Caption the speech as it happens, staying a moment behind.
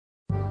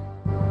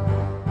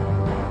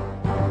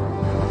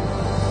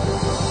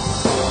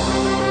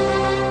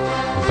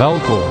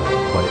Welkom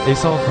bij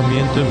Esau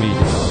Gemeente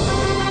Media.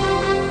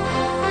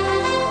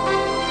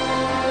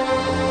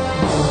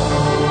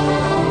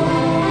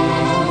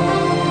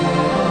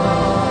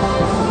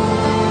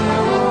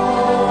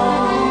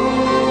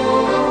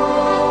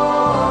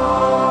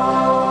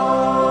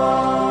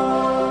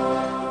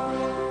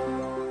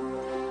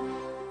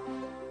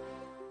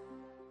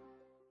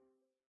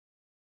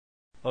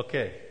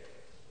 Okay,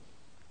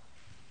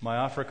 my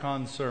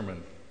Afrikaans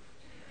sermon.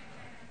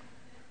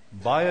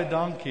 Baie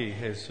dankie,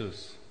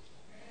 Jesus.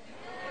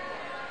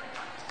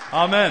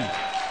 Amen.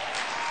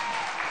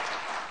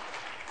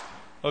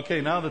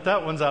 Okay, now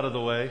that one's out of the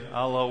way,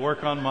 I'll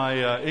work on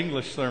my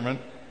English sermon.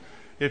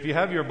 If you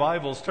have your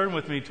Bibles, turn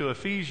with me to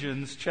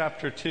Ephesians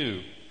chapter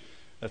 2.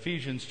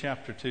 Ephesians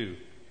chapter 2.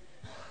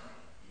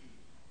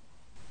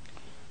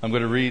 I'm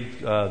going to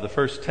read the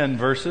first 10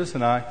 verses,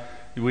 and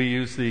we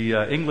use the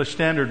English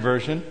Standard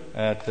Version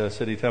at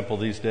City Temple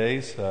these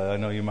days. I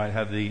know you might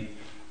have the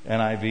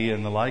NIV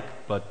and the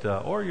like, but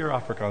or your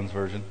Afrikaans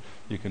version,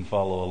 you can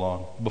follow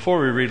along. Before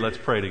we read, let's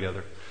pray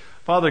together.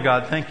 Father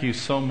God, thank you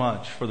so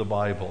much for the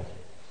Bible.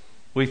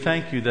 We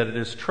thank you that it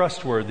is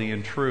trustworthy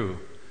and true,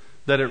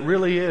 that it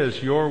really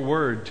is your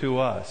word to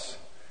us,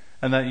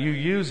 and that you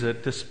use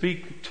it to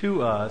speak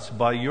to us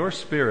by your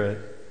Spirit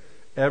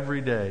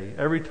every day,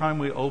 every time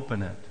we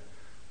open it.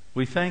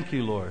 We thank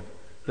you, Lord,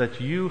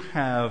 that you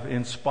have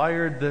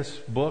inspired this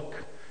book,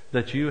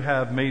 that you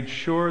have made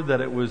sure that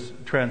it was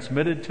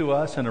transmitted to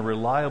us in a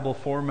reliable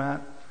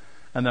format,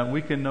 and that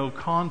we can know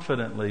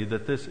confidently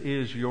that this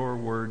is your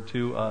word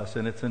to us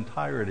in its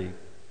entirety.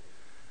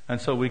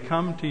 And so we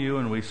come to you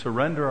and we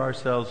surrender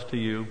ourselves to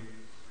you,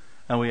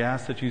 and we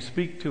ask that you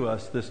speak to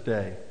us this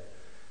day.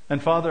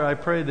 And Father, I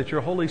pray that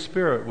your Holy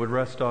Spirit would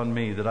rest on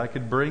me, that I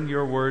could bring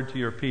your word to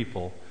your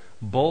people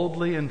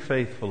boldly and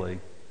faithfully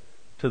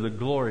to the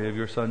glory of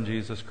your Son,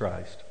 Jesus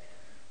Christ.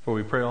 For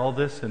we pray all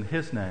this in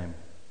his name.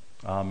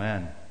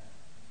 Amen.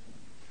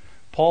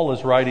 Paul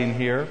is writing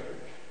here,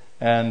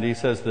 and he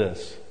says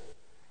this: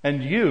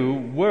 "And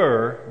you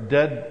were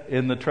dead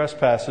in the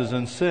trespasses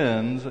and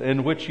sins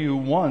in which you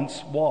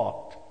once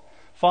walked,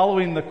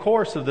 following the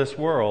course of this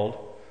world,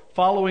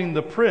 following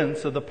the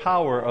prince of the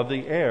power of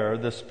the air,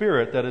 the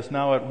spirit that is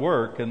now at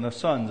work in the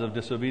sons of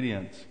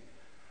disobedience,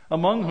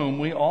 among whom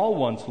we all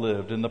once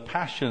lived in the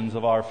passions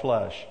of our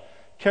flesh,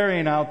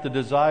 carrying out the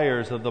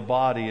desires of the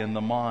body and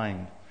the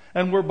mind,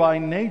 and were by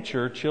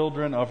nature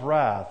children of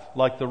wrath,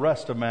 like the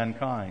rest of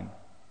mankind.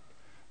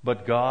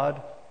 But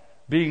God,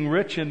 being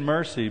rich in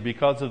mercy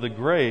because of the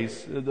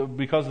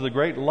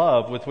great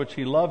love with which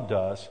he loved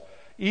us,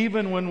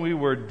 even when we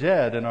were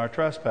dead in our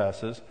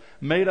trespasses,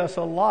 made us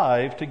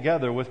alive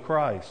together with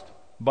Christ.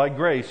 By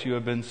grace you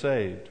have been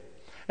saved,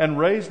 and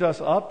raised us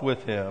up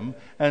with him,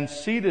 and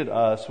seated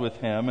us with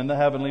him in the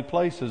heavenly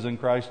places in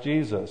Christ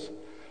Jesus,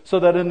 so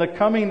that in the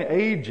coming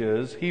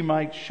ages he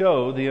might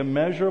show the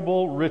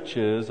immeasurable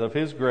riches of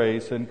his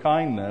grace and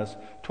kindness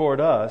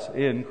toward us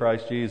in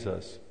Christ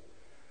Jesus.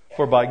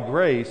 For by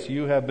grace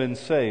you have been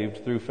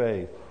saved through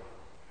faith.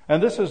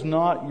 And this is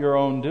not your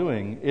own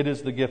doing, it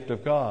is the gift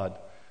of God,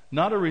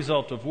 not a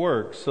result of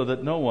works, so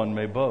that no one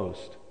may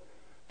boast.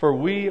 For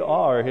we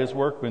are his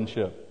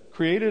workmanship,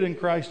 created in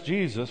Christ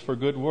Jesus for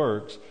good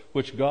works,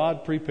 which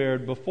God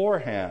prepared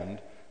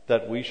beforehand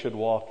that we should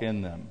walk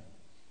in them."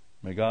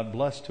 May God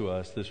bless to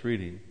us this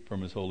reading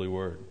from his holy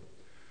word.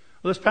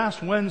 Well, this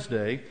past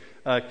Wednesday,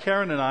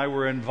 Karen and I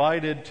were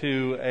invited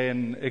to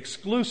an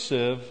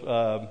exclusive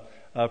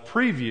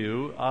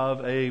preview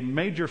of a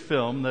major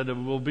film that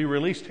will be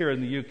released here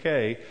in the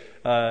UK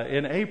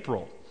in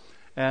April.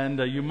 And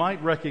you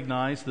might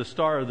recognize the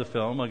star of the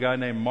film, a guy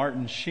named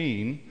Martin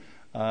Sheen,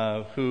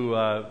 who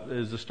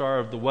is the star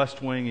of The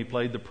West Wing. He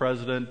played the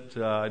president.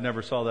 I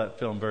never saw that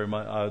film very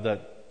much,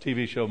 that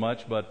TV show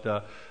much, but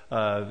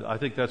I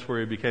think that's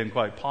where he became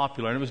quite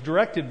popular. And it was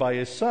directed by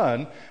his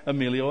son,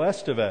 Emilio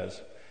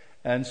Estevez.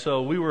 And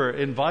so we were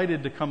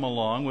invited to come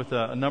along with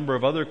a number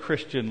of other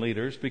Christian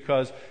leaders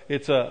because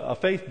it's a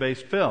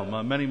faith-based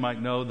film. Many might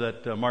know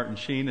that Martin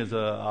Sheen is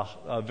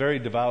a very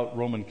devout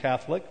Roman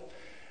Catholic.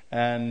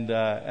 And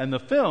the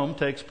film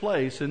takes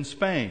place in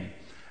Spain.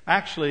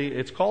 Actually,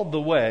 it's called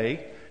The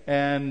Way,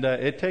 and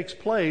it takes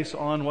place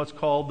on what's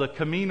called the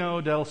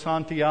Camino del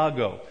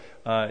Santiago.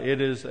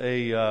 It is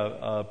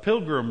a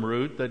pilgrim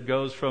route that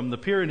goes from the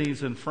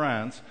Pyrenees in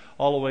France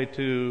all the way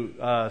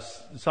to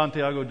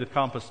Santiago de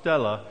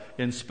Compostela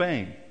in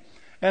Spain.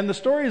 And the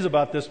story is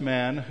about this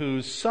man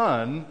whose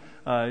son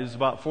is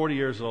about 40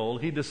 years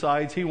old. He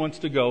decides he wants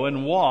to go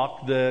and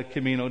walk the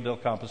Camino del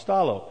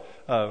Compostela,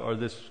 or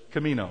this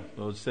Camino.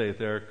 I'll say it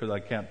there because I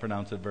can't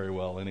pronounce it very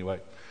well anyway.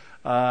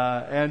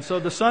 And so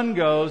the son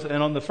goes,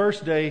 and on the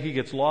first day he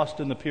gets lost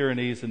in the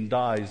Pyrenees and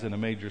dies in a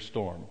major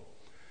storm.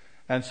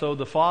 And so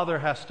the father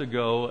has to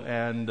go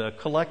and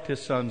collect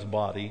his son's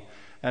body.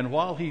 And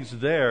while he's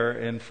there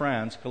in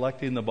France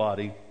collecting the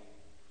body,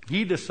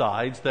 he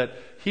decides that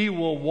he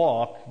will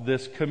walk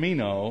this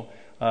Camino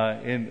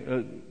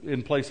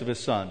in place of his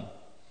son.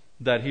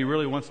 That he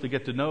really wants to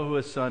get to know who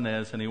his son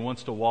is, and he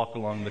wants to walk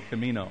along the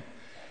Camino.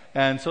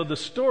 And so the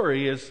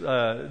story is,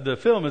 the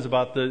film is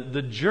about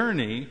the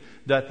journey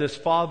that this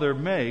father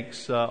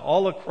makes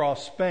all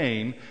across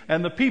Spain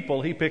and the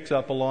people he picks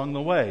up along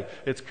the way.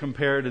 It's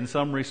compared in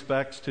some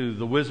respects to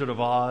The Wizard of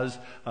Oz.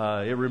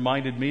 It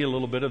reminded me a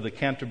little bit of the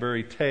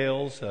Canterbury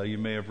Tales. You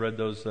may have read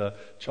those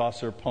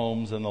Chaucer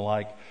poems and the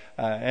like.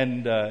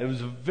 And it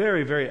was a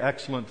very, very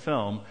excellent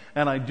film,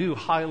 and I do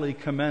highly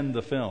commend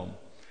the film,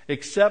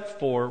 except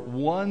for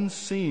one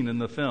scene in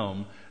the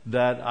film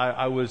that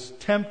I was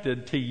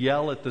tempted to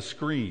yell at the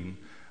screen.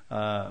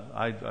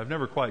 I've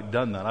never quite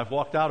done that. I've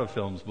walked out of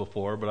films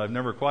before, but I've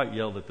never quite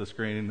yelled at the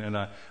screen, and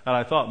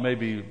I thought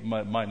maybe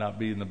might not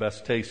be in the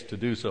best taste to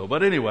do so.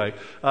 But anyway,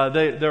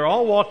 they're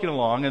all walking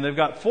along, and they've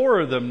got 4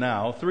 of them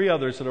now, 3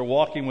 others that are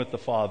walking with the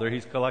father.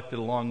 He's collected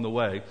along the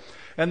way.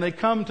 And they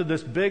come to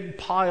this big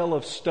pile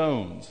of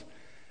stones.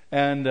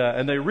 And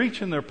they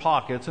reach in their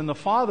pockets, and the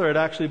father had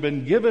actually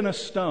been given a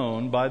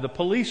stone by the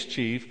police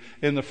chief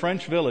in the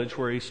French village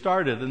where he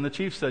started. And the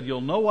chief said, "You'll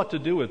know what to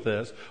do with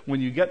this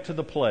when you get to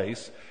the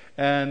place."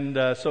 And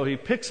so he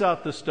picks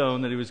out the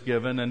stone that he was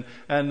given,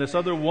 and this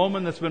other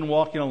woman that's been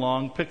walking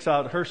along picks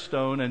out her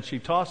stone, and she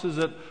tosses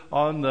it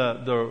on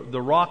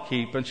the rock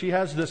heap, and she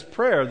has this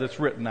prayer that's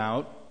written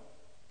out.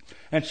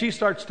 And she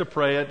starts to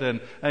pray it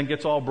and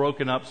gets all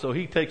broken up. So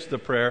he takes the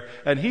prayer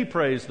and he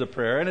prays the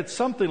prayer. And it's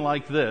something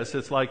like this.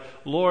 It's like,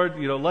 "Lord,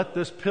 let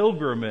this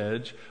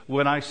pilgrimage,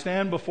 when I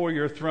stand before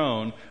your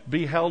throne,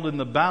 be held in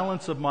the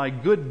balance of my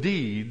good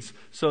deeds,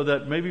 so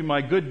that maybe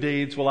my good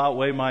deeds will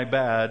outweigh my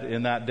bad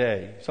in that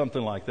day."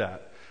 Something like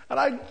that. And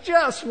I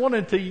just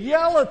wanted to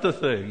yell at the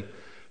thing,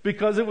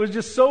 because it was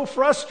just so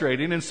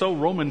frustrating and so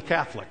Roman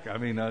Catholic. I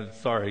mean,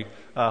 sorry.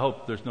 I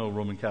hope there's no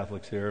Roman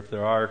Catholics here. If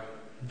there are,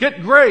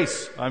 get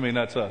grace. I mean,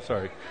 that's,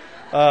 sorry.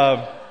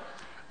 Some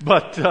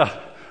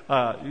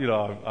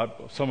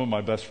of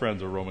my best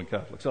friends are Roman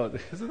Catholics. So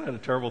isn't that a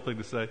terrible thing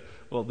to say?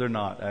 Well, they're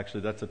not,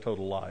 actually. That's a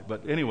total lie.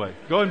 But anyway,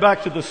 going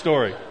back to the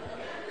story.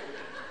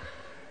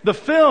 The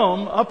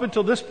film, up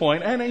until this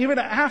point, and even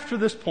after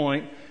this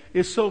point,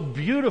 is so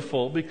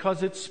beautiful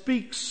because it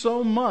speaks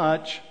so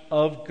much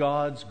of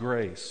God's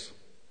grace.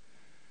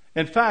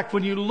 In fact,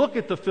 when you look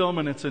at the film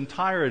in its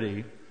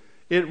entirety,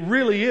 it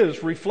really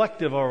is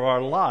reflective of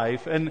our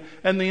life. And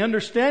the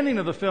understanding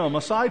of the film,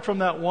 aside from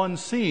that one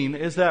scene,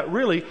 is that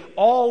really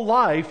all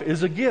life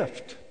is a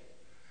gift.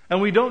 And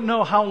we don't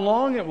know how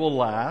long it will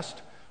last.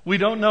 We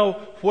don't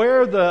know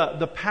where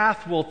the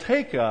path will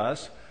take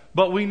us.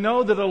 But we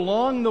know that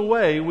along the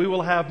way we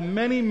will have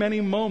many,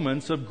 many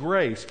moments of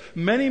grace.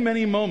 Many,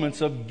 many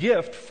moments of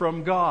gift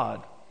from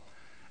God.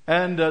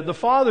 And the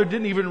father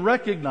didn't even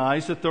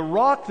recognize that the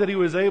rock that he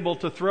was able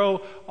to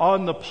throw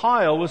on the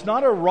pile was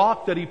not a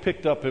rock that he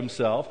picked up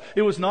himself.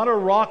 It was not a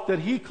rock that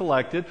he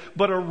collected,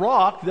 but a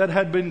rock that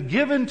had been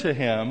given to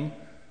him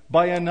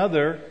by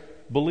another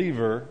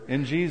believer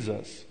in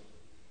Jesus.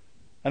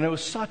 And it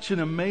was such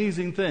an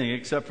amazing thing,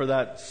 except for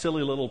that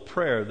silly little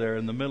prayer there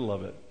in the middle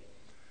of it.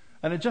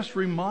 And it just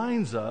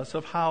reminds us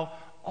of how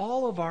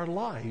all of our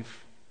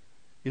life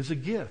is a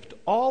gift.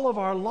 All of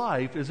our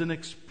life is an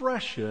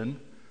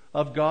expression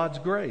of God's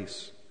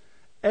grace.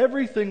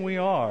 Everything we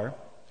are,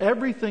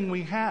 everything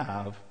we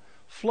have,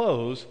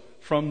 flows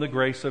from the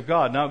grace of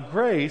God. Now,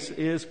 grace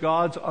is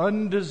God's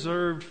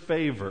undeserved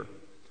favor.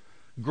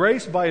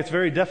 Grace, by its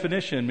very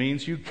definition,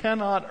 means you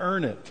cannot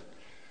earn it.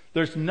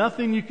 There's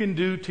nothing you can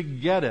do to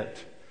get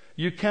it.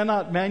 You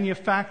cannot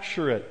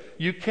manufacture it.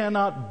 You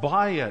cannot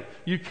buy it.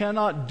 You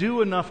cannot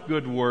do enough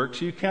good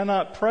works. You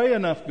cannot pray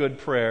enough good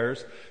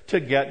prayers to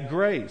get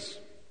grace.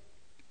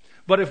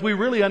 But if we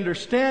really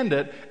understand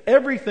it,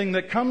 everything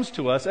that comes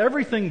to us,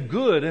 everything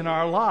good in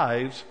our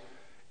lives,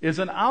 is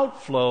an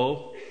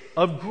outflow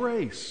of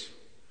grace.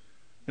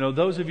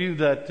 Those of you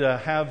that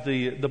have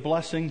the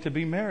blessing to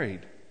be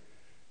married,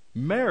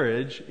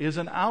 marriage is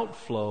an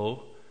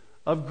outflow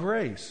of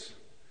grace.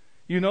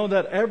 You know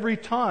that every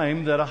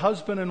time that a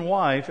husband and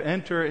wife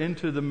enter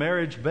into the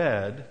marriage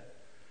bed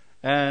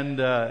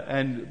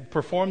and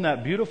perform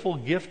that beautiful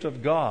gift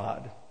of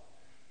God,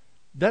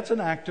 that's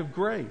an act of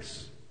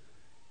grace.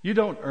 You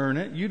don't earn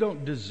it. You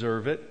don't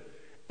deserve it.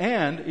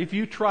 And if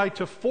you try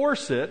to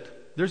force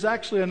it, there's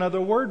actually another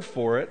word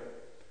for it,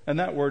 and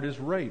that word is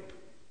rape. Do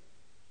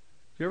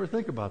you ever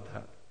think about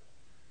that?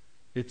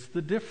 It's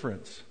the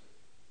difference.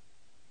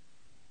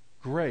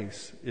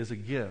 Grace is a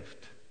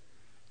gift.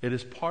 It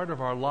is part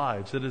of our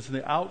lives. It is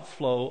the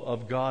outflow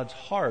of God's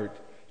heart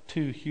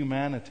to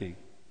humanity.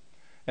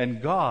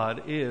 And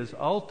God is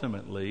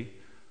ultimately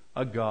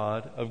a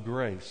God of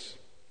grace.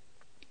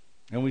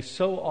 And we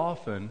so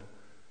often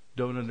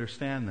don't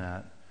understand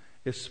that,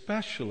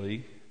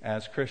 especially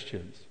as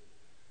Christians.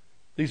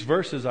 These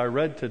verses I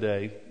read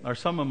today are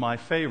some of my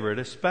favorite,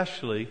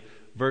 especially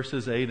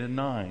verses 8 and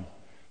 9.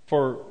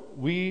 For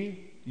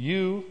we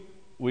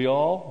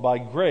all, by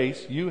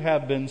grace, you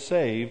have been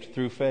saved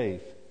through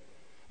faith.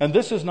 And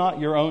this is not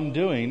your own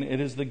doing, it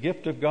is the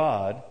gift of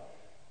God,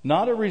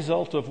 not a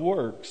result of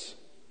works,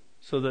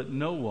 so that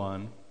no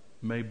one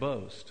may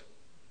boast.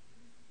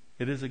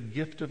 It is a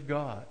gift of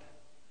God,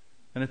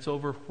 and it's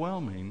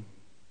overwhelming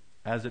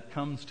as it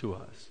comes to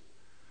us.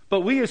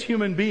 But we as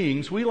human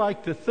beings, we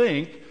like to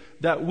think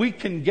that we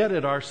can get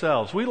it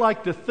ourselves. We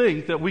like to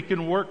think that we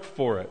can work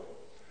for it.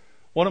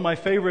 One of my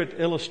favorite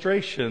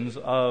illustrations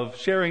of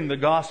sharing the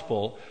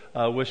gospel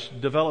was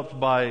developed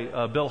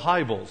by Bill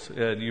Hybels.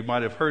 And you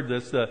might have heard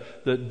this,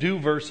 the do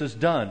versus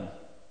done.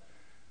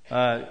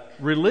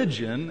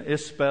 Religion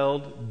is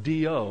spelled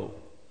D-O.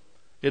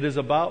 It is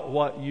about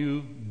what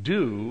you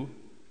do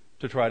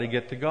to try to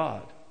get to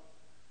God.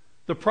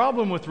 The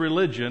problem with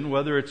religion,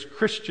 whether it's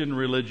Christian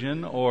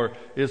religion or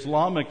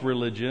Islamic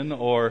religion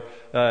or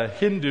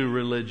Hindu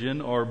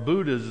religion or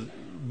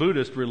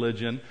Buddhist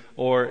religion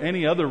or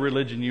any other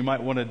religion you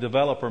might want to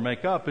develop or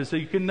make up, is that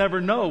you can never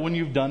know when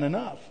you've done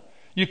enough.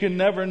 You can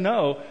never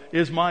know,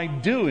 is my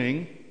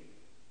doing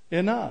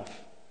enough?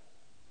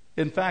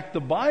 In fact,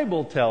 the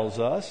Bible tells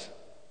us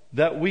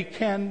that we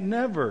can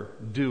never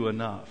do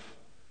enough.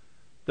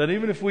 That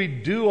even if we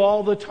do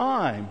all the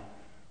time,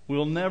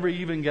 we'll never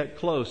even get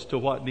close to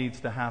what needs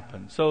to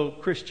happen. So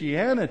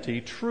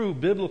Christianity, true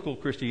biblical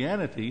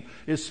Christianity,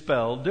 is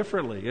spelled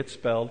differently. It's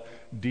spelled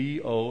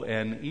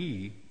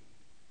D-O-N-E.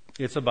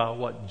 It's about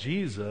what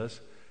Jesus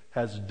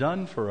has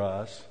done for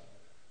us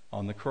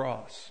on the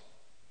cross.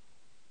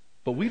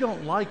 But we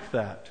don't like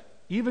that.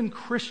 Even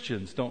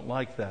Christians don't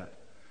like that.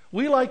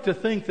 We like to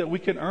think that we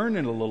can earn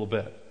it a little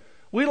bit.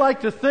 We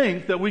like to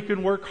think that we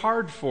can work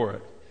hard for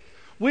it.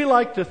 We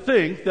like to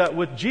think that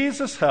with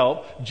Jesus'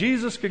 help,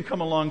 Jesus can come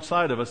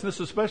alongside of us. And this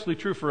is especially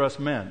true for us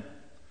men.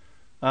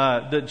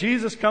 That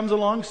Jesus comes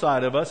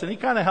alongside of us and He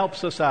kind of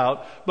helps us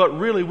out, but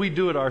really we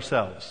do it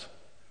ourselves.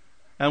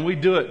 And we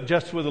do it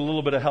just with a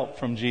little bit of help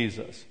from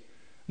Jesus.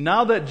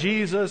 Now that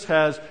Jesus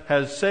has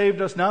saved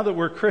us, now that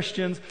we're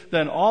Christians,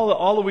 then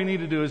all that we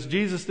need to do is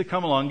Jesus to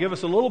come along, give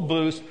us a little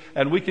boost,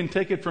 and we can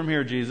take it from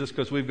here, Jesus,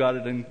 because we've got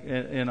it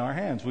in our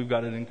hands. We've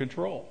got it in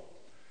control.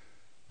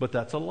 But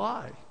that's a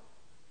lie.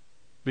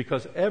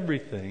 Because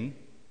everything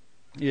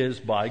is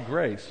by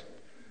grace.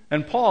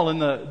 And Paul, in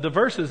the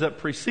verses that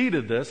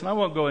preceded this, and I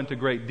won't go into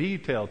great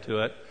detail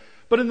to it,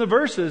 but in the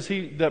verses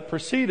that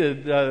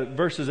preceded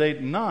verses 8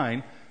 and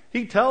 9,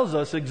 he tells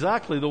us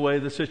exactly the way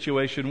the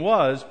situation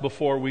was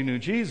before we knew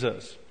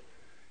Jesus.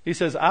 He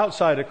says,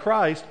 outside of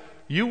Christ,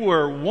 you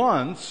were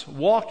once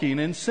walking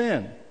in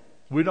sin.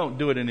 We don't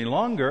do it any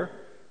longer,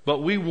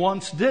 but we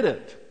once did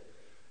it.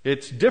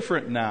 It's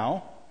different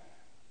now.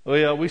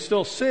 We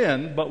still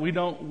sin, but we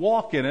don't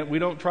walk in it. We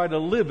don't try to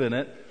live in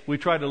it. We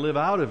try to live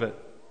out of it.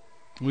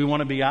 We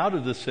want to be out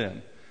of the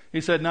sin.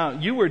 He said, now,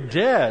 you were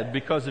dead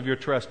because of your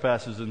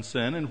trespasses and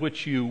sin in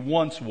which you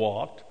once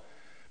walked,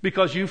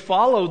 because you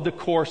followed the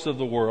course of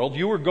the world.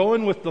 You were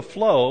going with the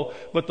flow,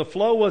 but the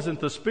flow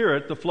wasn't the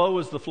Spirit. The flow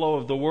was the flow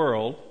of the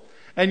world.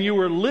 And you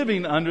were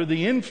living under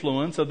the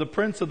influence of the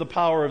prince of the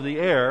power of the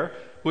air,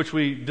 which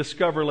we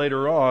discover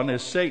later on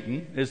is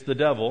Satan, is the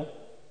devil.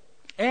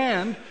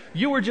 And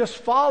you were just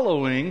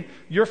following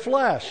your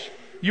flesh.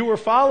 You were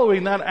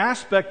following that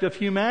aspect of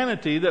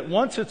humanity that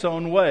wants its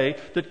own way,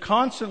 that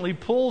constantly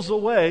pulls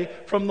away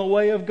from the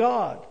way of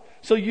God.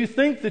 So you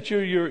think that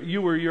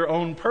you were your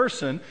own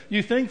person.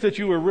 You think that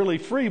you were really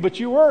free, but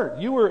you weren't.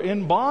 You were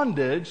in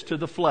bondage to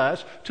the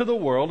flesh, to the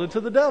world, and to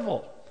the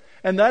devil.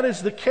 And that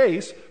is the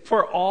case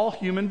for all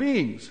human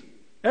beings.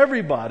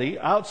 Everybody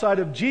outside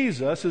of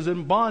Jesus is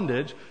in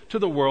bondage to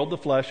the world, the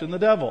flesh, and the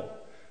devil.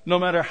 No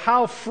matter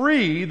how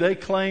free they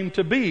claim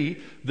to be,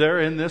 they're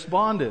in this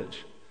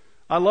bondage.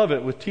 I love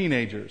it with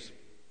teenagers.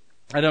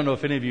 I don't know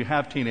if any of you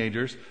have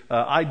teenagers.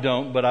 I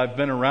don't, but I've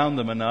been around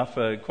them enough,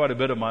 quite a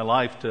bit of my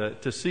life,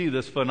 to see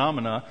this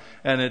phenomena.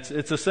 And it's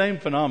the same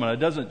phenomena. It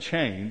doesn't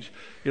change.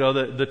 You know,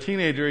 the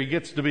teenager, he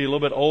gets to be a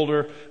little bit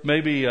older.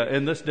 Maybe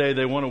in this day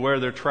they want to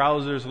wear their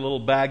trousers a little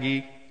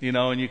baggy, you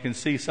know, and you can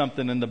see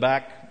something in the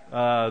back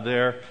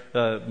there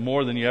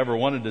more than you ever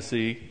wanted to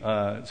see,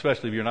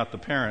 especially if you're not the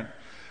parent.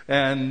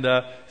 And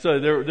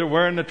so they're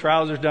wearing the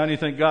trousers down. You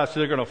think, gosh,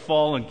 they're going to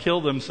fall and kill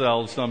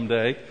themselves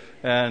someday.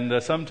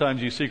 And sometimes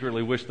you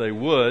secretly wish they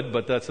would,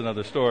 but that's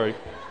another story.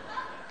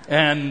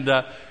 And they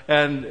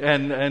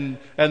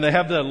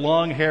have the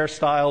long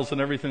hairstyles and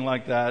everything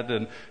like that.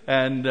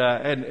 And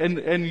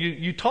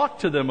you talk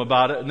to them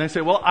about it, and they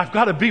say, well, I've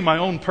got to be my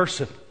own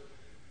person.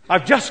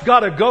 I've just got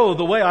to go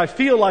the way I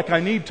feel like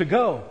I need to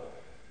go.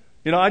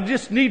 You know, I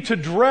just need to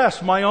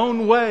dress my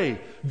own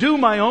way, do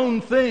my own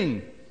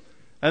thing.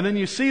 And then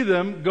you see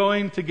them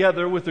going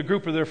together with a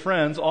group of their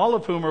friends, all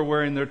of whom are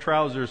wearing their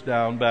trousers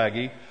down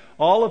baggy,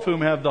 all of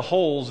whom have the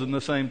holes in the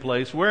same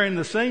place, wearing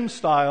the same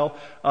style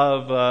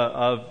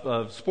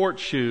of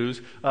sports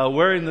shoes,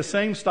 wearing the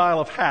same style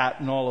of hat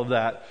and all of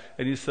that.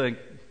 And you think,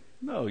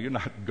 no, you're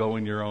not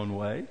going your own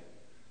way.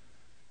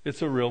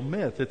 It's a real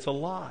myth. It's a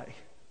lie.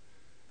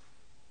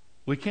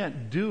 We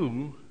can't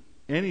do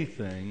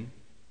anything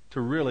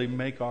to really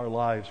make our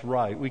lives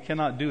right. We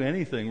cannot do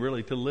anything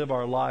really to live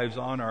our lives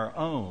on our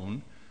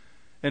own.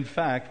 In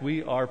fact,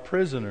 we are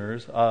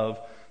prisoners of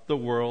the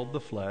world, the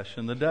flesh,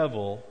 and the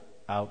devil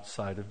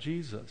outside of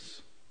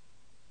Jesus.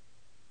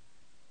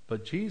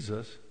 But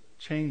Jesus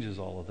changes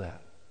all of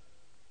that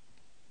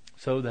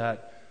so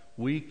that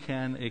we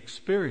can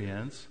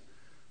experience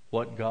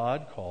what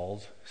God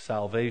calls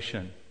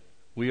salvation.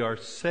 We are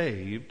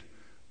saved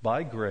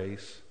by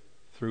grace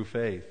through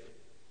faith.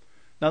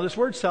 Now, this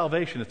word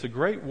salvation, it's a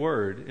great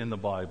word in the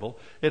Bible.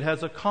 It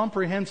has a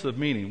comprehensive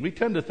meaning. We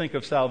tend to think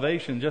of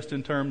salvation just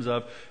in terms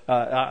of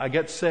I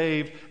get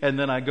saved and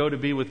then I go to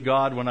be with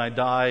God when I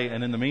die,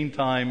 and in the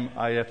meantime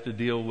I have to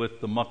deal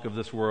with the muck of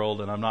this world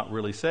and I'm not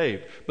really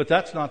saved. But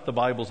that's not the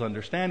Bible's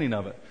understanding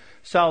of it.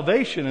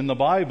 Salvation in the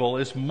Bible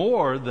is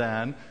more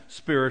than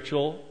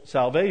spiritual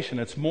salvation.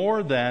 It's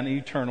more than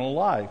eternal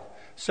life.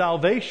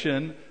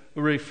 Salvation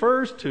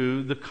refers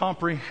to the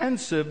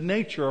comprehensive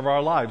nature of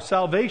our lives.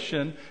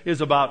 Salvation is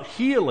about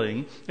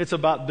healing. It's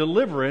about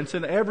deliverance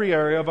in every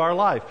area of our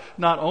life.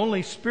 Not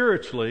only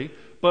spiritually,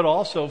 but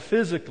also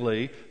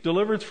physically.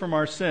 Deliverance from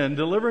our sin,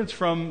 deliverance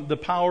from the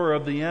power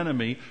of the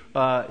enemy,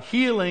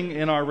 healing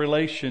in our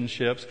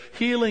relationships,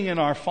 healing in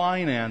our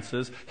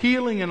finances,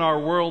 healing in our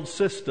world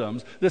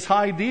systems. This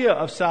idea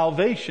of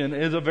salvation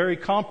is a very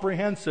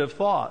comprehensive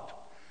thought.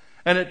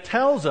 And it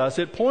tells us,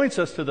 it points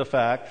us to the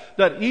fact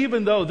that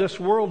even though this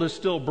world is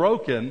still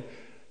broken,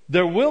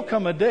 there will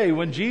come a day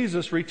when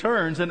Jesus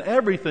returns and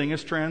everything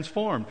is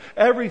transformed.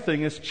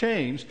 Everything is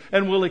changed,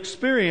 and we'll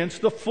experience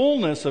the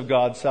fullness of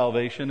God's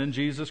salvation in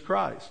Jesus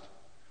Christ.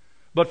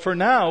 But for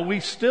now, we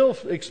still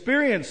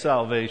experience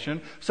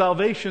salvation.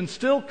 Salvation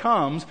still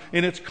comes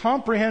in its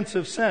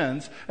comprehensive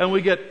sense, and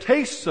we get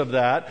tastes of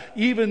that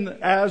even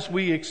as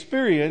we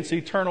experience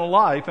eternal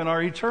life. And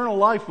our eternal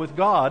life with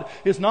God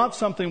is not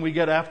something we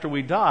get after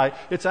we die.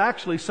 It's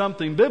actually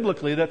something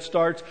biblically that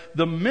starts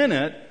the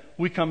minute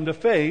we come to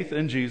faith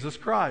in Jesus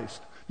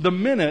Christ. The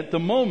minute, the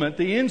moment,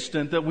 the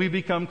instant that we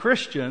become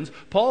Christians,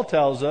 Paul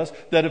tells us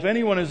that if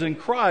anyone is in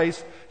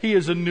Christ, he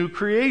is a new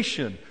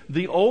creation.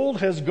 The old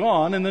has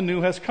gone and the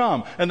new has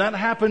come. And that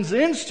happens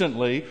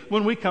instantly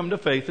when we come to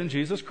faith in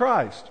Jesus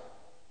Christ.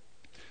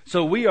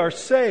 So we are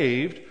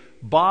saved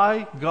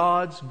by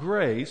God's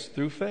grace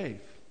through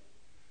faith.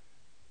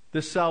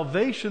 The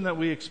salvation that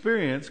we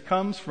experience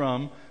comes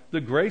from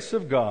the grace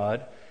of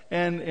God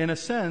and, in a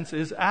sense,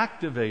 is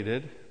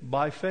activated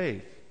by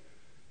faith.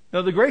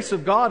 Now, the grace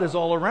of God is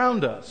all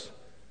around us.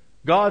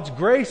 God's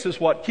grace is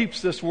what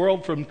keeps this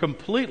world from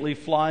completely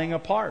flying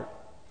apart.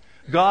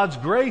 God's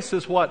grace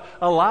is what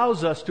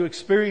allows us to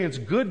experience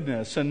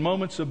goodness and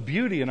moments of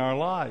beauty in our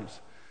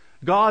lives.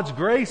 God's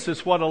grace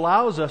is what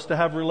allows us to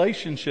have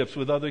relationships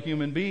with other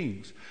human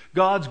beings.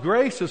 God's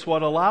grace is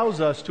what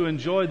allows us to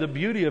enjoy the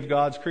beauty of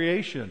God's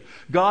creation.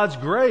 God's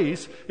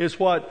grace is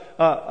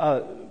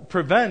what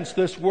prevents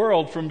this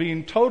world from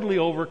being totally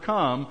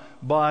overcome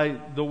by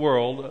the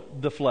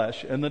world, the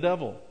flesh, and the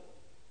devil.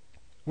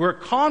 We're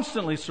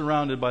constantly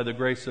surrounded by the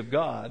grace of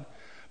God,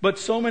 but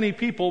so many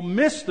people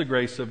miss the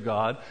grace of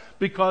God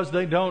because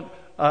they don't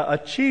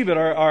achieve it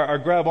or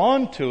grab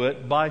onto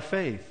it by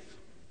faith.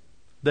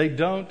 They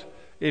don't,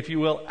 if you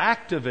will,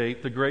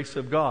 activate the grace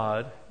of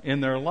God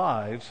in their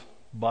lives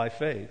by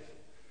faith.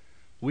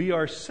 We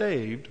are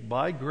saved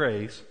by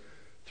grace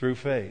through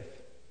faith.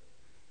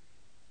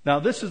 Now,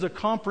 this is a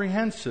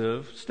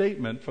comprehensive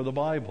statement for the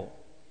Bible.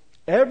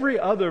 Every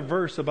other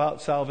verse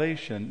about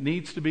salvation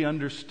needs to be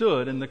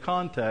understood in the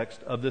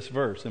context of this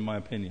verse, in my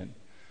opinion.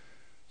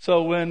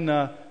 So when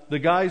the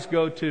guys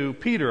go to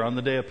Peter on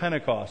the day of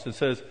Pentecost, it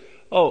says,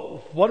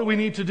 "Oh, what do we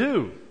need to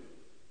do?"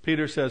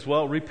 Peter says,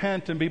 "Well,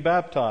 repent and be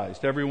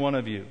baptized, every one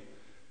of you."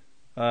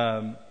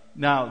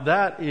 Now,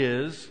 that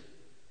is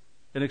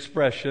an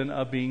expression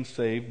of being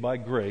saved by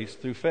grace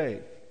through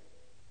faith.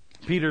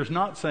 Peter's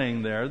not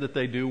saying there that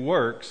they do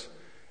works,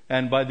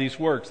 and by these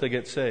works they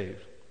get saved.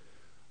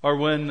 Or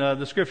when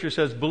the Scripture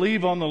says,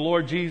 "Believe on the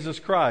Lord Jesus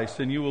Christ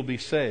and you will be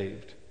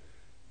saved."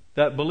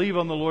 That believe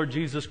on the Lord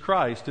Jesus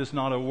Christ is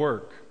not a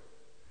work.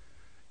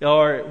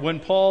 Or when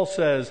Paul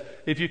says,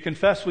 if you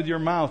confess with your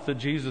mouth that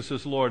Jesus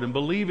is Lord and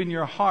believe in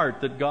your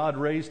heart that God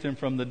raised him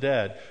from the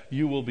dead,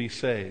 you will be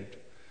saved.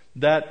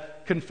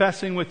 That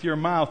confessing with your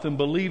mouth and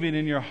believing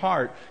in your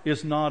heart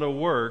is not a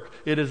work.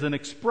 It is an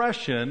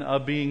expression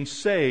of being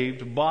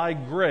saved by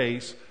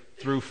grace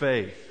through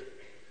faith.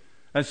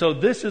 And so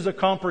this is a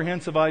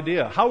comprehensive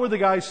idea. How were the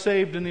guys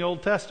saved in the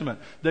Old Testament?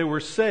 They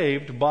were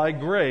saved by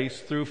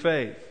grace through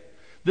faith.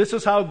 This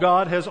is how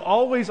God has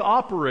always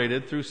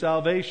operated through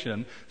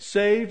salvation.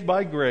 Saved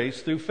by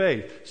grace through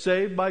faith.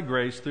 Saved by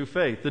grace through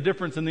faith. The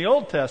difference in the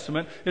Old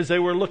Testament is they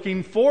were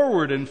looking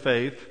forward in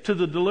faith to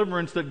the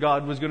deliverance that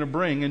God was going to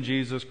bring in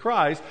Jesus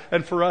Christ.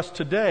 And for us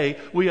today,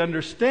 we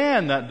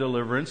understand that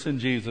deliverance in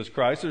Jesus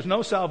Christ. There's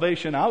no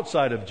salvation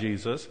outside of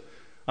Jesus.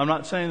 I'm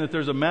not saying that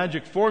there's a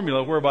magic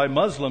formula whereby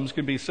Muslims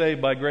can be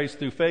saved by grace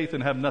through faith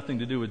and have nothing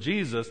to do with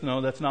Jesus. No,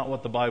 that's not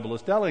what the Bible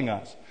is telling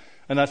us.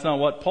 And that's not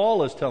what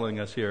Paul is telling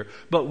us here.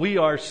 But we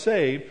are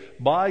saved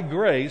by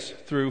grace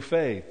through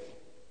faith.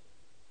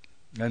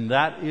 And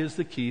that is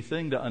the key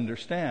thing to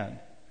understand.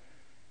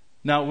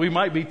 Now, we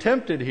might be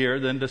tempted here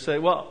then to say,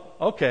 well,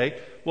 okay,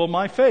 well,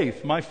 my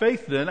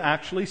faith then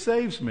actually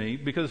saves me,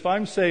 because if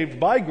I'm saved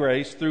by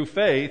grace through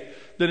faith,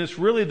 then it's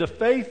really the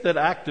faith that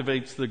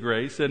activates the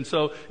grace. And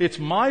so it's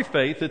my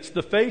faith, it's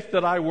the faith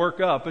that I work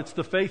up, it's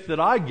the faith that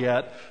I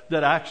get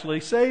that actually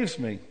saves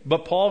me.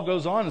 But Paul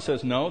goes on and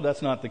says, no,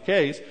 that's not the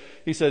case.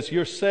 He says,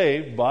 you're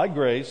saved by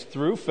grace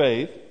through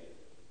faith.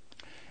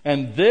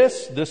 And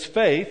this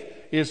faith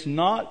is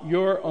not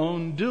your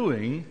own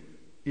doing.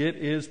 It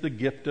is the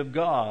gift of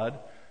God,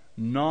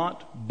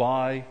 not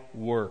by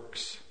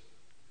works.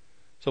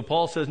 So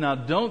Paul says, now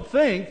don't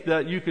think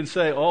that you can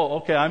say, oh,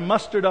 okay, I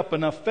mustered up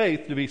enough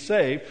faith to be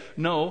saved.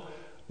 No,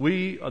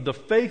 the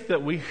faith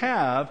that we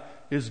have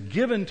is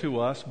given to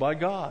us by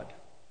God.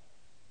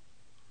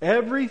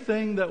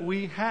 Everything that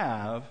we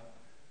have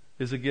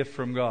is a gift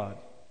from God.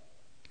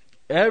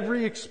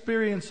 Every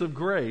experience of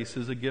grace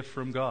is a gift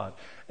from God.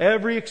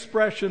 Every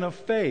expression of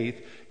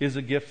faith is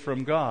a gift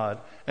from God.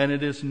 And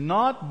it is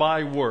not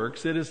by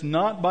works. It is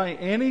not by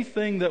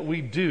anything that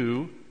we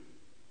do,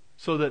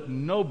 so that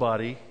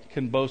nobody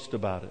can boast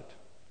about it.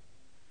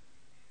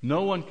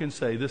 No one can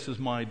say, this is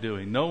my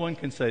doing. No one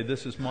can say,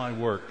 this is my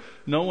work.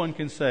 No one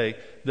can say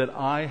that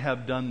I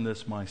have done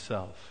this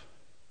myself.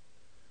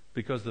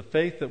 Because the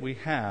faith that we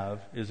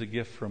have is a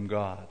gift from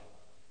God.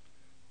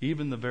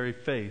 Even the very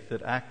faith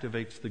that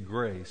activates the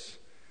grace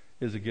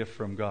is a gift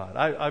from God.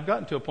 I've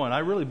gotten to a point, I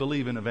really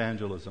believe in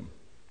evangelism.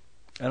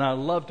 And I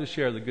love to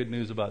share the good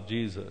news about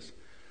Jesus.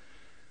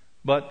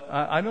 But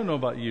I don't know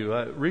about you.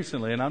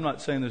 Recently, and I'm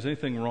not saying there's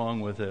anything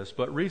wrong with this,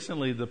 but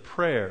recently the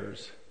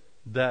prayers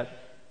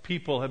that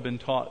people have been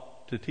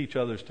taught to teach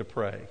others to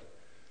pray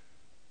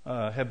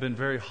have been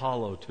very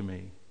hollow to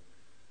me.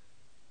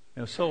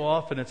 You know, so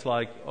often it's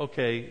like,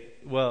 okay,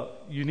 well,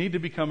 you need to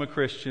become a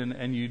Christian,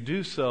 and you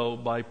do so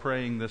by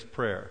praying this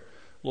prayer.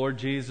 Lord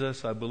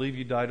Jesus, I believe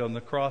you died on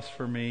the cross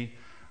for me.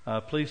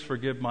 Please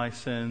forgive my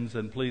sins,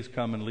 and please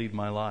come and lead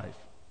my life.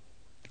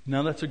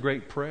 Now, that's a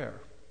great prayer.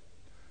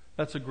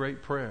 That's a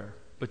great prayer.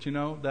 But you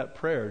know, that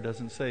prayer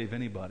doesn't save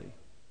anybody.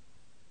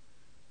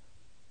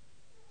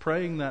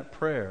 Praying that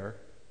prayer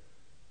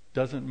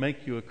doesn't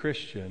make you a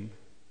Christian,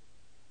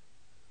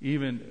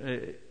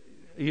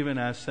 even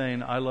as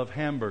saying, I love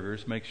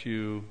hamburgers makes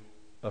you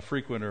a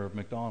frequenter of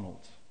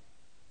McDonald's.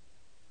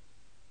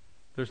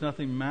 There's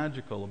nothing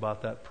magical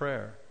about that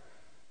prayer.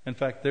 In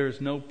fact, there is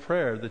no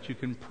prayer that you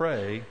can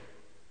pray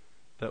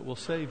that will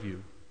save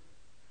you,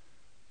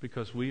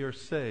 because we are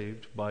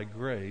saved by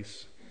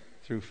grace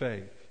through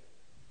faith.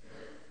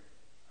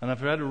 And I've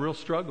had a real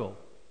struggle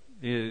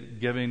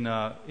giving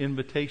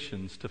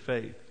invitations to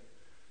faith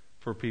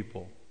for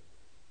people,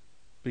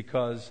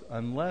 because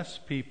unless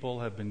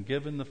people have been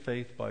given the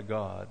faith by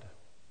God,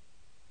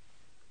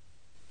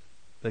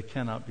 they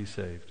cannot be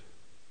saved.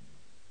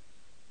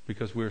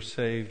 Because we're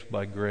saved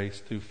by grace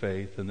through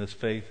faith, and this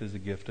faith is a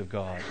gift of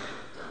God.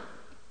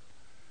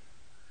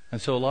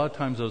 And so a lot of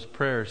times those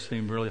prayers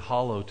seem really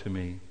hollow to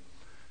me,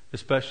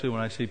 especially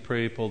when I see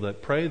people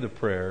that pray the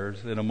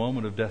prayers in a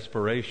moment of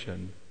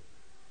desperation,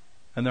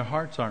 and their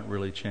hearts aren't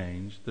really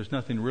changed. There's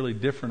nothing really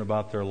different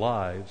about their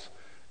lives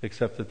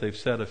except that they've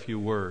said a few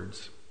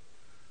words.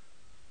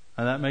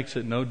 And that makes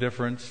it no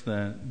difference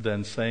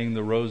than saying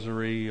the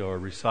rosary, or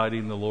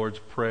reciting the Lord's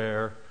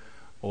Prayer,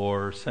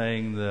 or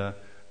saying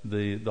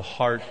the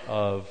heart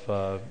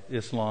of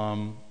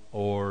Islam,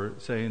 or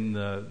saying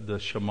the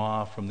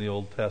Shema from the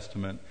Old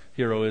Testament.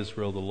 Hear, O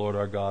Israel, the Lord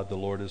our God, the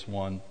Lord is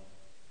one.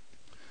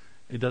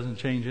 It doesn't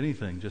change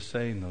anything, just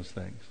saying those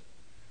things.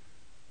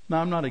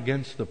 Now, I'm not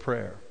against the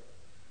prayer,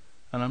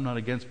 and I'm not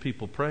against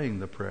people praying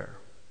the prayer.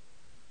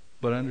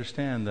 But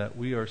understand that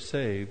we are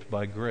saved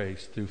by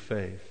grace through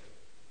faith.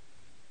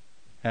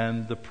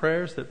 And the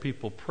prayers that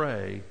people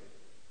pray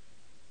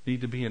need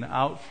to be an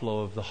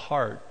outflow of the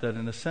heart that,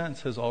 in a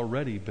sense, has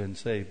already been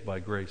saved by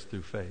grace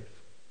through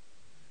faith.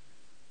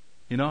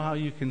 You know how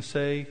you can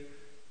say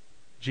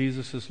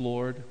Jesus is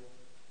Lord?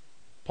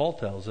 Paul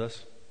tells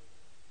us,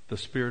 the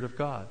Spirit of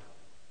God.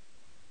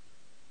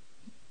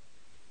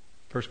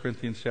 1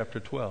 Corinthians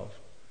chapter 12.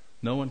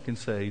 No one can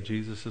say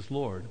Jesus is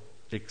Lord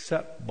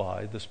except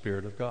by the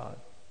Spirit of God.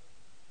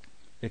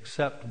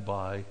 Except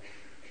by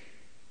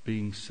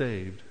being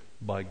saved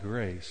by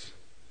grace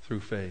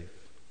through faith.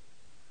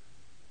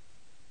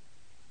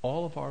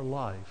 All of our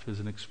life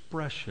is an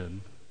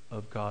expression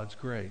of God's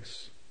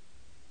grace.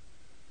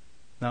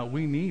 Now,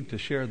 we need to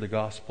share the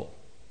gospel.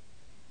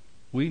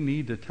 We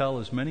need to tell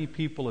as many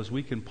people as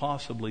we can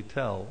possibly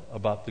tell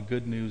about the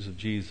good news of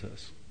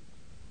Jesus.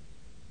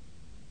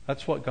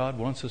 That's what God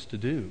wants us to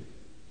do.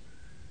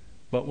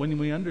 But when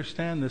we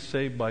understand this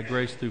saved by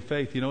grace through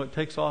faith, you know, it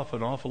takes off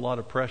an awful lot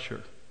of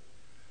pressure.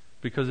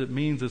 Because it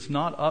means it's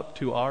not up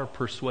to our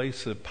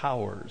persuasive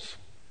powers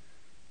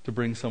to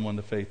bring someone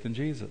to faith in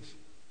Jesus.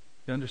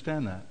 You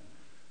understand that?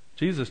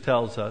 Jesus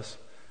tells us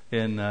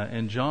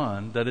in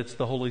John that it's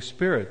the Holy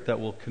Spirit that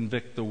will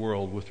convict the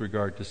world with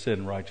regard to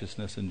sin,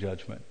 righteousness, and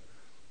judgment.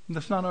 And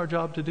that's not our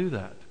job to do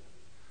that.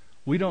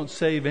 We don't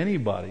save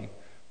anybody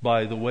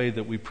by the way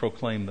that we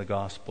proclaim the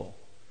gospel.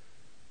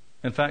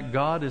 In fact,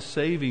 God is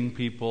saving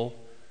people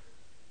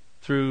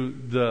through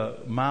the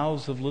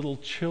mouths of little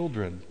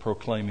children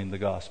proclaiming the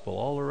gospel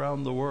all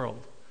around the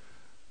world.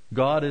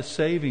 God is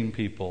saving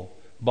people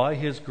by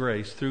His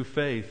grace through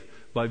faith,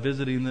 by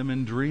visiting them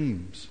in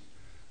dreams,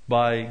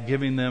 by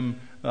giving them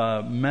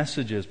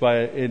messages,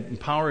 by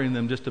empowering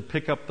them just to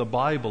pick up the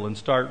Bible and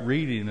start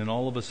reading, and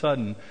all of a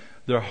sudden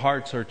their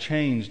hearts are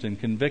changed and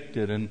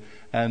convicted,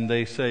 and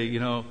they say,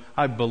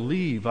 I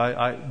believe,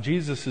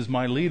 Jesus is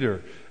my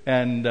leader,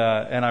 and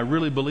I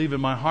really believe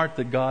in my heart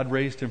that God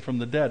raised Him from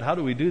the dead. How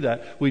do we do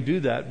that? We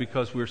do that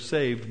because we're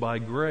saved by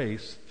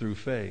grace through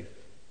faith.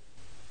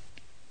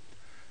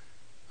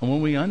 And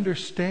when we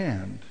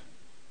understand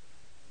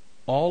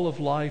all of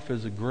life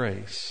as a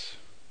grace,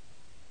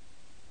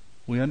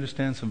 we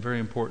understand some very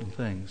important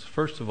things.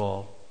 First of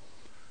all,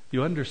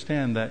 you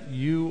understand that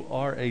you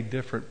are a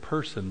different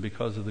person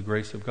because of the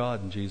grace of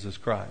God in Jesus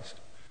Christ.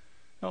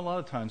 Now, a lot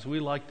of times we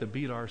like to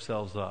beat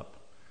ourselves up.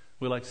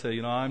 We like to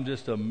say, I'm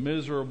just a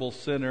miserable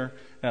sinner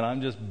and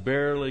I'm just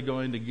barely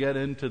going to get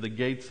into the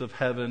gates of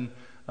heaven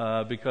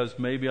because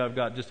maybe I've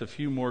got just a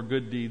few more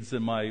good deeds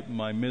than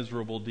my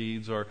miserable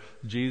deeds, or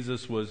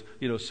Jesus was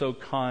so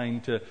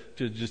kind to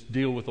just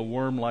deal with a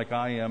worm like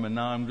I am, and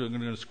now I'm going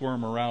to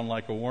squirm around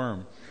like a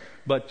worm.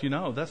 But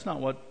that's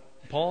not what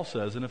Paul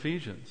says in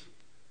Ephesians.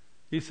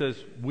 He says,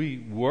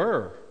 we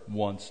were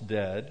once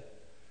dead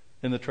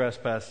in the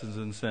trespasses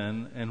and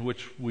sin in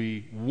which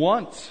we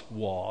once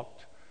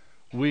walked.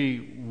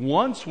 We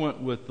once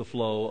went with the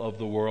flow of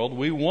the world.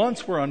 We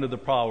once were under the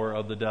power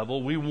of the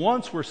devil. We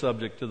once were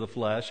subject to the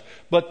flesh.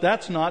 But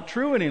that's not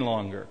true any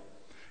longer.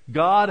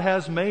 God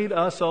has made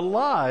us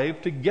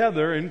alive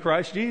together in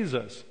Christ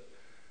Jesus.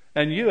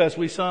 And you, as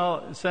we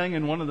sang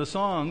in one of the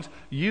songs,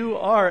 you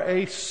are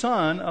a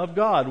son of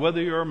God.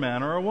 Whether you're a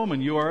man or a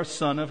woman, you are a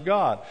son of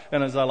God.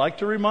 And as I like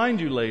to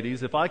remind you,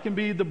 ladies, if I can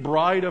be the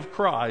bride of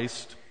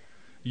Christ,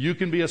 you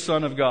can be a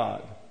son of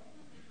God.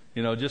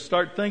 Just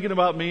start thinking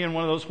about me in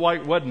one of those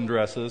white wedding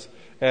dresses,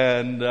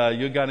 and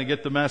you're going to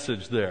get the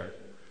message there.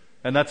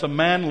 And that's a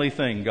manly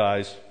thing,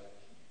 guys.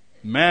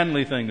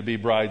 Manly thing to be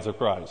brides of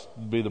Christ,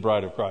 to be the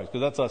bride of Christ,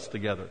 because that's us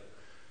together.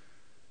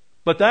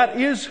 But that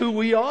is who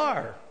we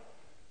are.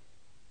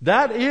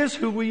 That is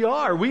who we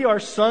are. We are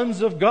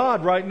sons of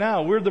God right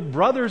now. We're the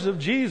brothers of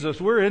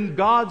Jesus. We're in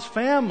God's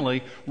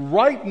family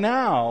right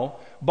now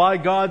by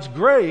God's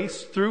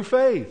grace through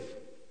faith.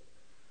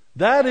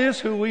 That is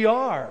who we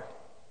are.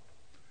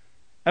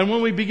 And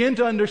when we begin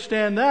to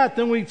understand that,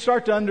 then we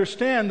start to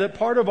understand that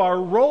part of our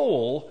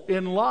role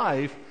in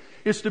life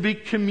is to be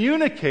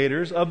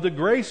communicators of the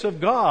grace of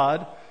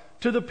God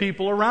to the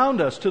people around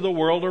us, to the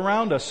world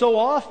around us. So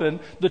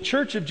often, the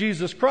Church of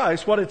Jesus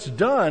Christ, what it's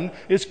done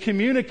is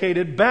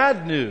communicated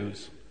bad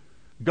news.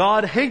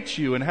 God hates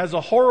you and has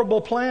a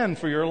horrible plan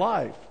for your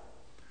life.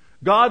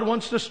 God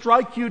wants to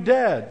strike you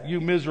dead,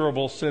 you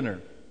miserable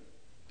sinner.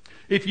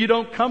 If you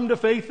don't come to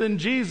faith in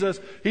Jesus,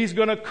 He's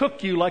going to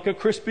cook you like a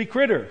crispy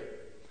critter.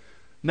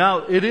 Now,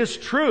 it is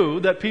true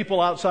that people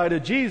outside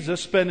of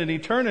Jesus spend an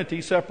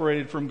eternity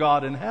separated from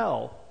God in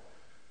hell.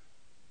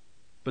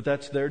 But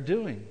that's their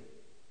doing.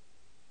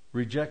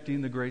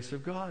 Rejecting the grace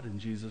of God in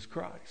Jesus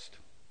Christ.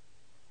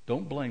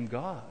 Don't blame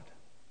God.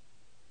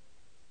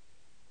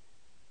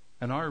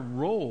 And our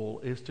role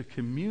is to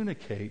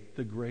communicate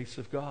the grace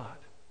of God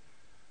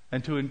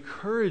and to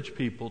encourage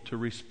people to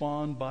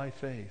respond by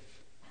faith.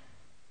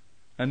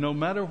 And no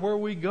matter where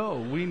we go,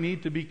 we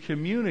need to be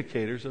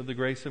communicators of the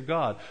grace of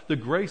God. The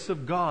grace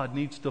of God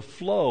needs to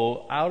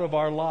flow out of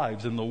our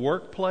lives in the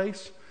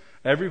workplace,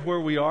 everywhere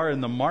we are,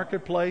 in the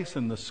marketplace,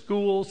 in the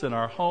schools, in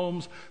our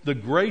homes. The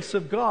grace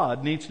of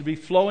God needs to be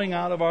flowing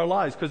out of our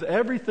lives, because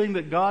everything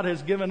that God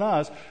has given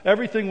us,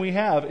 everything we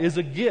have, is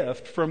a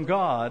gift from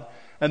God.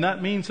 And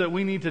that means that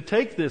we need to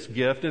take this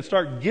gift and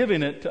start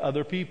giving it to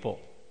other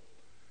people.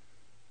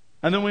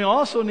 And then we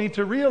also need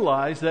to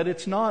realize that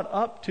it's not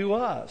up to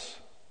us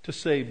to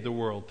save the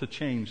world, to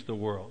change the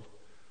world.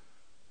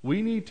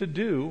 We need to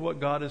do what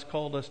God has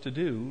called us to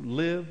do,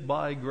 live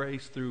by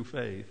grace through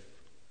faith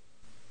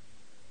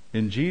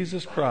in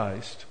Jesus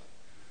Christ,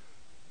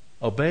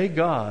 obey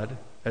God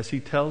as He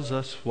tells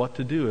us what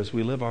to do as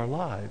we live our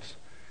lives,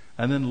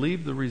 and then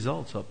leave the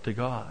results up to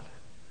God.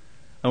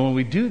 And when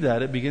we do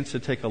that, it begins to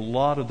take a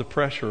lot of the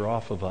pressure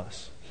off of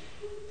us.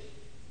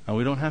 And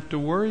we don't have to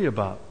worry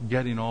about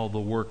getting all the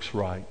works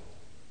right.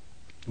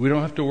 We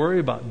don't have to worry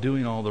about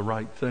doing all the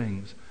right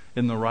things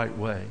in the right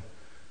way.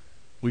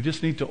 We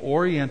just need to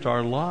orient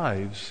our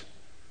lives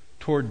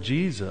toward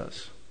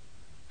Jesus,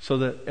 so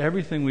that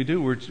everything we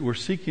do, we're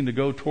seeking to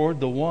go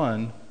toward the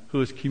one who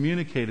has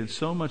communicated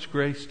so much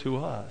grace to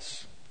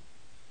us.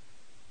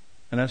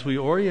 And as we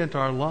orient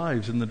our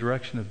lives in the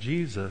direction of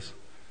Jesus,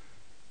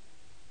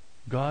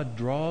 God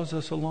draws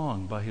us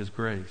along by His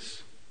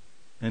grace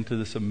into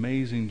this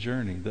amazing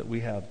journey that we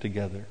have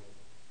together.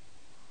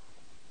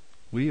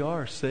 We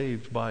are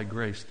saved by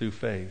grace through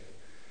faith.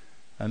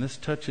 And this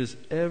touches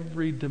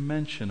every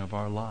dimension of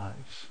our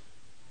lives.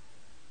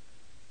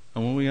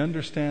 And when we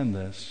understand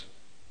this,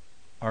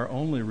 our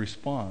only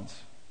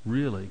response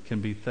really can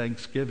be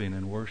thanksgiving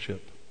and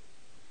worship.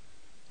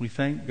 We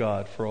thank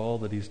God for all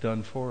that He's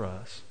done for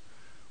us.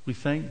 We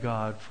thank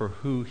God for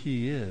who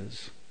He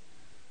is.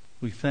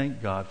 We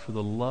thank God for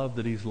the love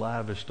that He's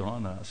lavished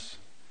on us.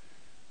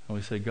 And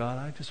we say, God,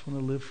 I just want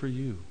to live for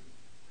You.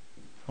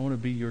 I want to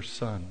be Your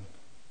son.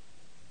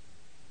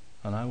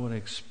 And I want to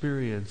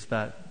experience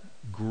that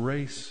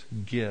grace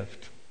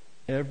gift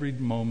every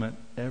moment,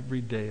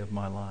 every day of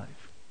my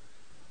life.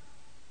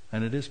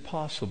 And it is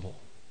possible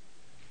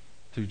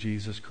through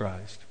Jesus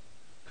Christ.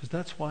 Because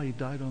that's why He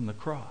died on the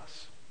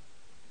cross.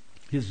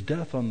 His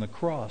death on the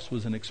cross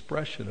was an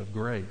expression of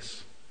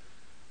grace.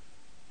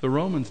 The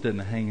Romans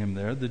didn't hang Him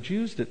there. The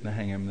Jews didn't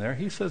hang Him there.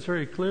 He says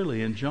very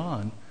clearly in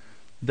John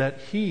that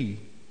He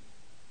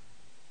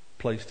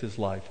placed His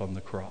life on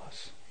the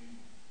cross.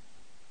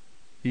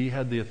 He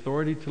had the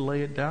authority to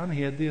lay it down.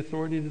 He had the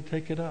authority to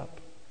take it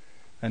up.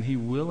 And He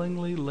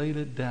willingly laid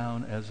it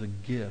down as a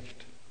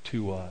gift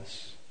to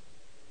us.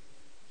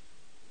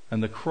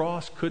 And the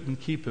cross couldn't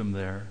keep Him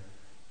there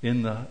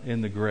in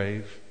the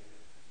grave.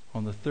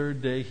 On the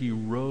third day, He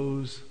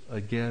rose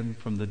again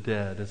from the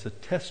dead as a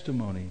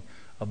testimony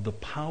of the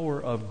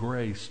power of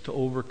grace to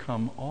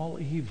overcome all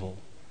evil.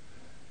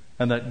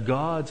 And that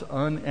God's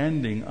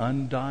unending,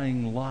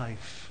 undying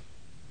life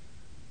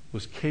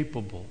was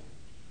capable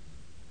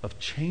of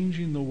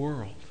changing the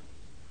world,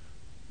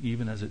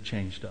 even as it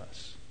changed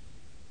us.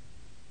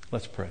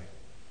 Let's pray.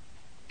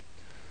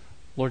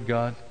 Lord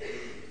God,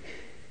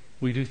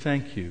 we do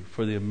thank You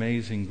for the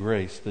amazing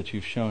grace that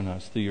You've shown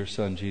us through Your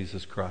Son,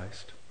 Jesus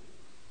Christ.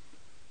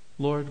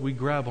 Lord, we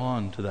grab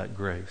on to that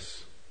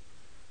grace.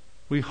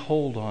 We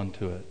hold on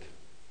to it.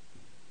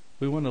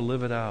 We want to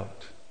live it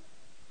out.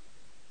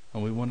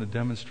 And we want to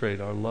demonstrate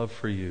our love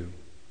for You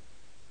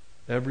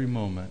every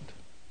moment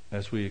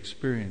as we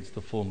experience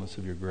the fullness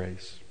of Your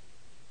grace.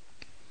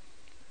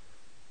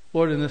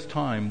 Lord, in this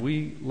time,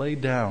 we lay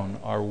down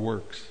our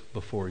works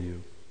before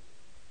You.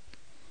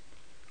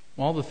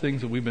 All the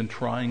things that we've been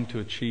trying to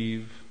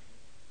achieve,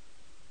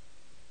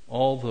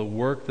 all the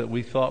work that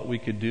we thought we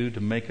could do to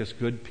make us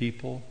good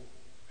people,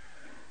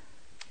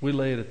 we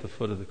lay it at the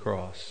foot of the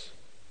cross.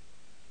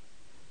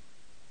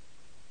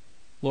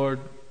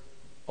 Lord,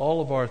 all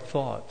of our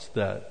thoughts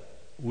that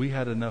we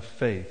had enough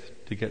faith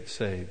to get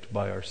saved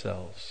by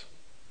ourselves,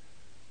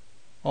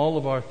 all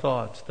of our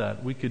thoughts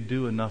that we could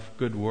do enough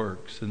good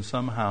works and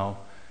somehow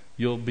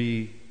You'll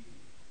be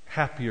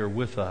happier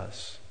with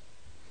us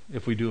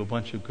if we do a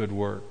bunch of good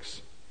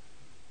works,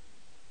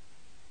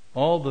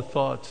 all the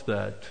thoughts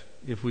that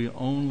if we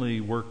only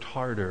worked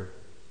harder,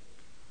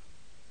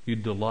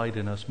 You'd delight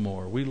in us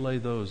more, we lay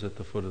those at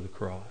the foot of the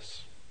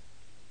cross.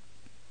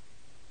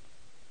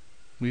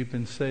 We've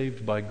been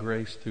saved by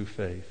grace through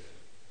faith.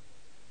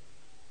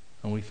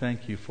 And we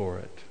thank You for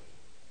it.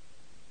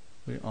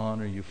 We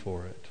honor You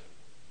for it.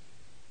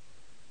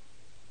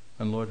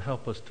 And Lord,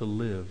 help us to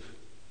live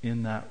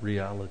in that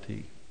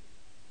reality,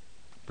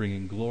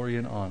 bringing glory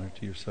and honor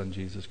to Your Son,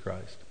 Jesus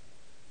Christ.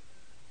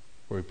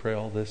 For we pray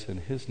all this in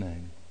His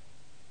name.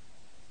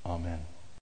 Amen.